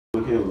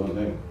here, little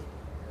nigga.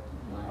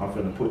 I'm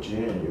finna put you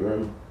in, you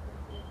heard me?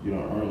 You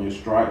done earn your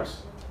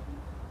stripes.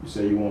 You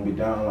say you won't be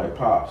down like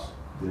Pops.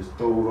 Just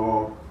throw it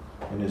all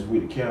in this We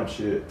the Camp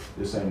shit.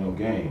 This ain't no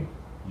game.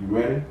 You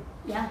ready?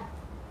 Yeah.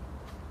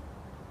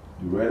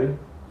 You ready?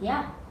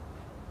 Yeah.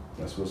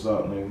 That's what's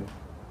up, nigga.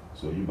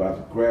 So you about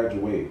to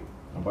graduate.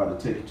 I'm about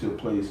to take you to a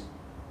place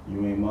you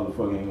ain't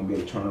motherfucking ain't gonna be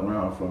able to turn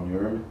around from, you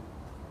heard me?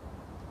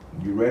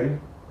 You ready?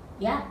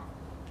 Yeah.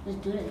 Let's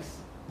do this.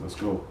 Let's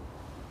go.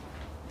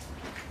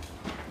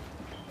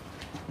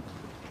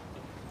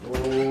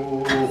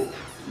 Oh,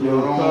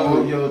 yo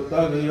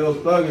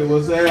thugger,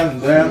 what's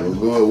happening, damn? What's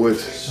good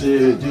with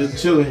you? Shit,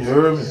 just chilling, you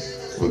heard me?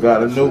 We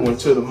got a new one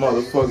to the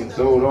motherfucking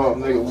throwed off,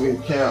 nigga. We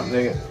camp,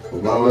 nigga.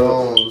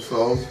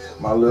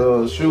 My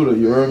little shooter,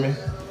 you heard me?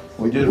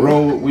 We just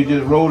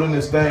rolled in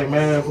this thing,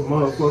 man, for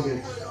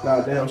motherfucking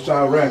goddamn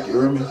Chirac, you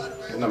heard me?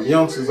 And them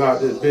youngsters out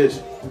this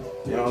bitch,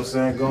 you know what I'm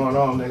saying, going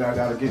on, nigga. I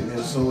gotta get me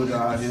a soldier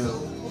out here.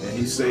 And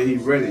he say he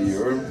ready, you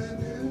heard me?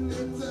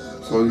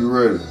 So you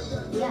ready?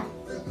 Yeah.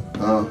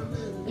 Huh?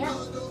 Yeah.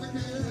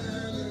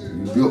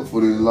 You built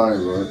for this life,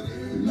 right?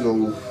 You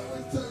know,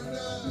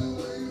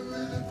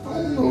 I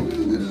don't know,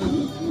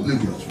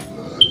 look at you,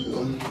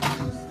 man.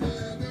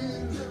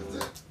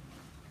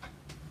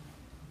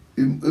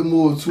 It's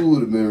more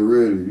to it than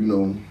ready, you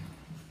know.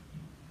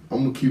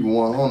 I'm gonna keep it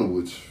 100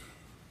 with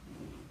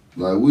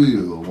you. Like we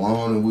are,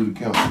 100 with the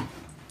count.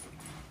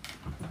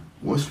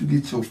 Once you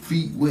get your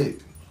feet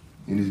wet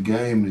in this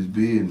game, in this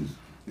business,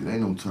 it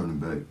ain't no turning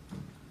back.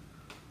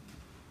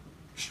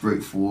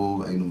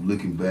 Straightforward, ain't no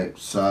looking back,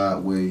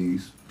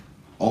 sideways,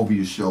 over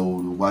your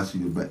shoulder,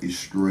 watching your back. It's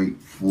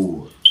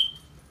straightforward.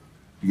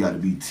 You got to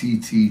be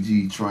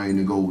TTG trained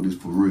to go with this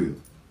for real.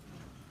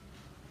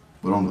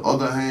 But on the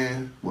other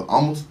hand, what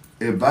I'm gonna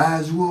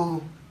advise you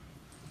all,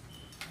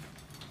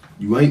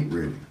 you ain't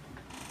ready.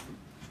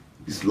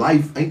 This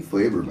life ain't for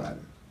everybody.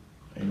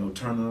 Ain't no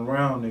turning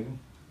around, nigga.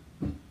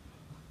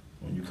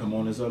 When you come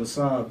on this other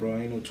side, bro,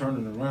 ain't no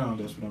turning around.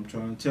 That's what I'm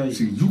trying to tell you.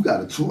 See, you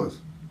got a choice.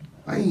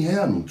 I ain't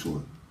have no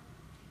choice.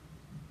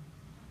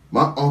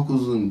 My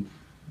uncles and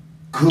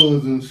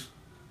cousins,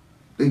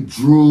 they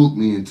drugged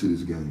me into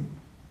this game.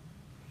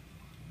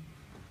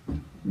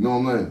 You know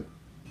what I'm saying?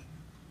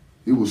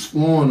 It was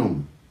sworn on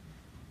me.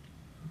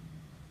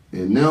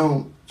 And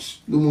now,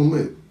 look what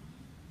I'm at.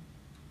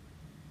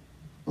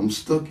 I'm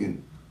stuck in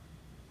it.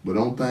 But the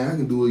only thing I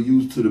can do is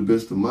use to the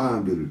best of my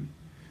ability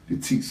to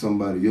teach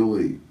somebody your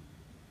age.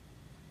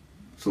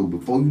 So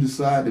before you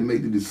decide to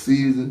make the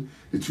decision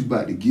that you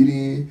about to get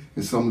in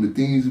and some of the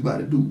things you about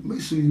to do,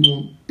 make sure you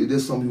want, if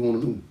that's something you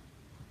want to do.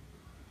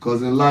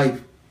 Because in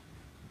life,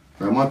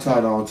 like my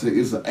title I'll tell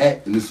you, it's an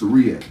act and it's a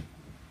react.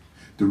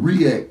 The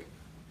react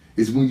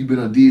is when you've been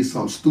done did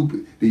something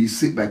stupid, then you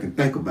sit back and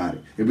think about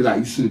it and be like,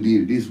 you should have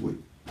did it this way.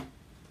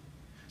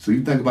 So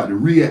you think about the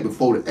react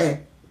before the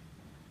act.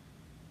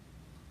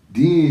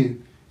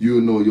 Then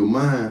you'll know your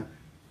mind,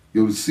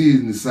 your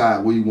decision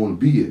decide where you want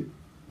to be at.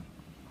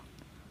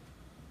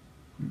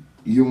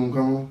 You hear what I'm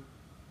coming on?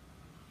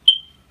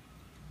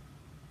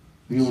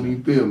 You don't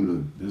even feel me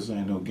though. This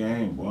ain't no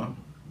game, boy.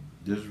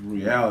 This is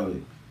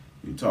reality.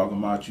 You talking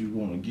about you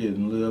want to get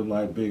and live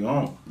like Big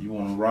Unc. You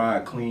want to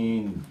ride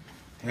clean,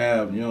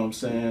 have, you know what I'm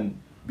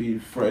saying, be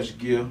fresh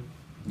gear.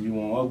 You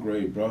want to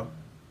upgrade, bro.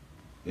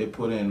 They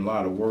put in a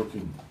lot of work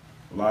and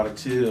a lot of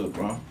tears,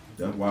 bro.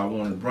 That's why I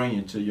wanted to bring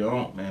you to your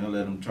uncle, man, and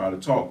let him try to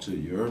talk to you,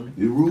 you heard me?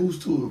 There's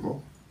rules to it,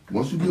 bro.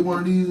 Once you get one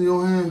of these in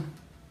your hand,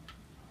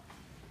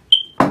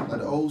 like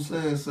the old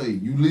saying say,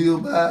 you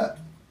live by it,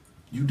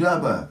 you die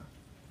by it.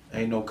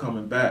 Ain't no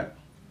coming back.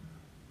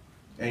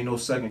 Ain't no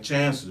second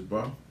chances,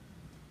 bro.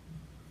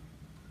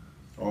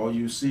 All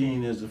you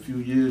seen is a few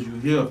years you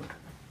here.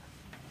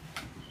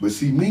 But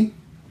see me,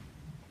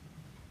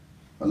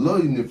 I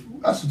love you,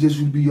 nephew. I suggest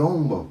you be your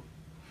own, bro.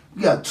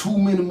 We got too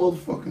many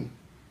motherfucking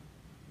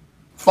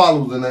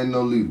followers and ain't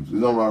no leaders. It's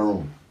not right or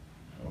wrong.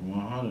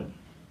 100.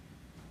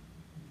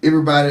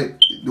 Everybody,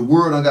 the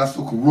world done got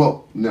so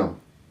corrupt now.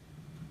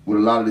 With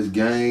a lot of this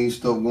gang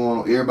stuff going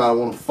on, everybody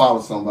want to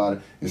follow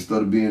somebody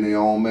instead of being their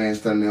own man,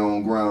 standing their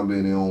own ground,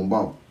 being their own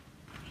boss.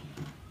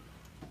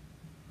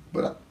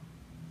 But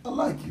I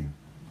like you.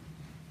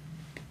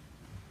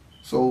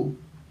 So,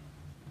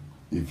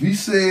 if he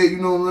said, you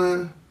know what I'm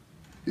saying,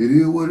 it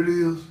is what it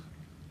is,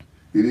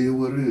 it is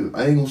what it is.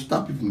 I ain't gonna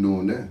stop you from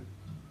doing that.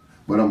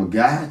 But I'm gonna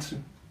guide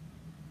you.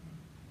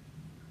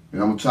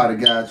 And I'm gonna try to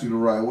guide you the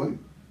right way.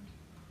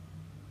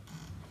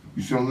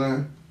 You see what I'm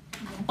saying?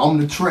 I'm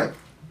the track.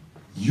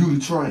 You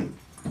the train.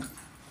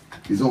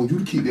 It's on you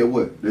to keep that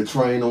what? That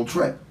train on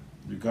track.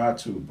 You got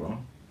to, bro.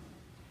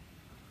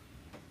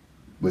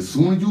 But as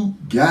soon as you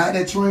guide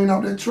that train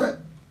off that track,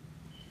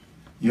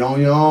 you're on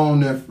your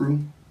own, nephew.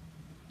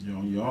 You're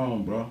on your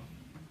own, bro.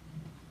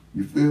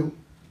 You feel?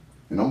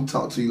 And I'm gonna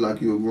talk to you like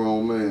you're a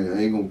grown man.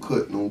 I ain't gonna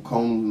cut no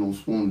corners, no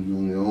spoons. You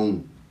on your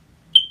own.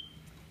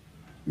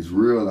 It's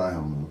real out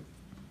here, man.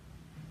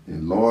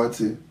 And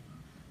loyalty,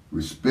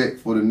 respect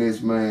for the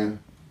next man,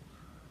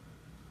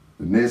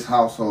 the next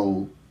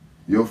household,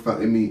 your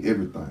family, it mean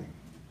everything.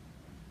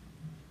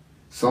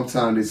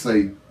 Sometimes they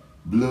say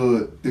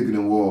blood thicker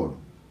than water.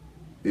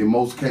 In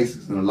most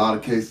cases, in a lot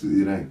of cases,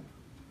 it ain't.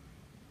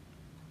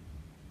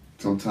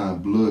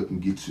 Sometimes blood can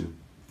get you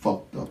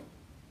fucked up.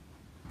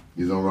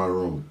 Is on right or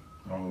wrong?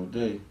 All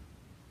day.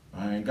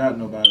 I ain't got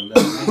nobody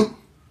left.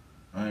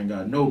 I ain't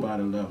got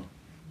nobody left.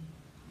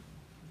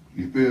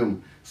 You feel me?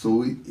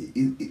 So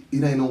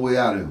it ain't no way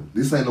out of it.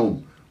 This ain't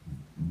no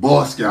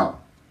Boy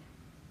Scout.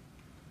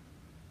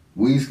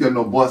 We ain't scared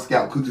no Boy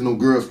Scout cookies, no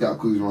Girl Scout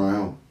cookies around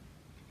here.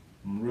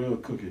 Them real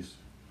cookies.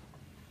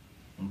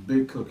 Them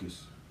big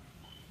cookies.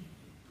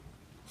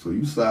 So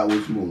you decide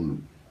what you want to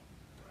do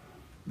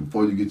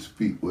before you get your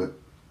feet wet.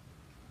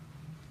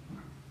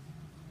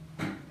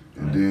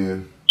 And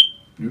then,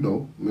 you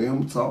know, me, I'm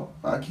gonna talk.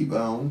 I keep eye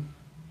on.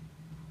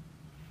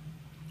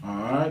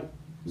 Alright.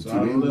 So Until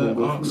I then, we let gonna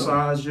go Unc from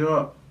size you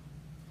up.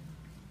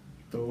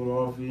 Throw it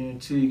off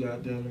ENT,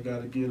 goddamn it,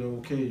 gotta get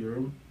okay, you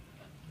heard me?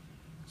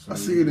 So I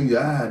see it in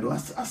your eye, though.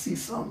 I see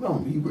something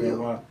on him. He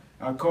real.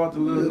 I caught the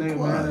little real nigga,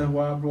 quiet. man. That's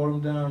why I brought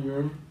him down, you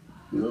heard me?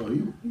 You know,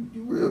 you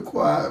real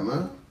quiet,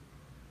 man.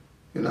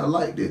 And I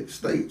like that.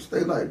 Stay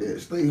like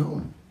that. Stay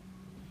home.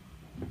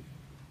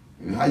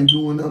 And how you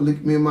doing now? Look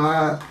at me in my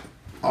eyes.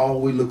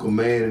 Always look a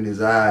man in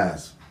his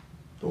eyes.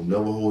 Don't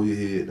never hold your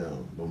head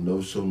down. Don't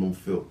never show no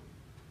filth.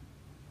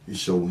 You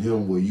show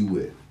him where you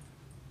at.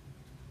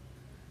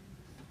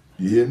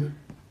 You hear me?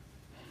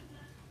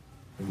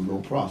 And we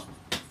gonna prosper.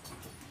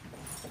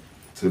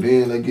 So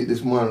then, let's get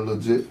this money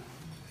legit.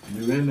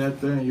 You in that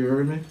thing, you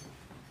heard me?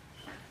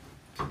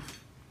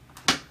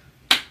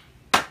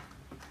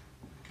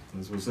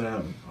 That's what's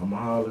happening. I'ma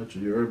holler at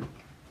you, you heard me?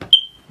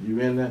 You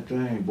in that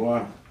thing,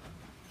 boy.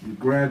 You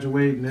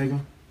graduate, nigga.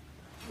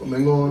 What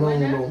been going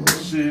on, though, man?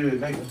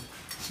 Shit, nigga.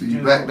 See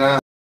you back down.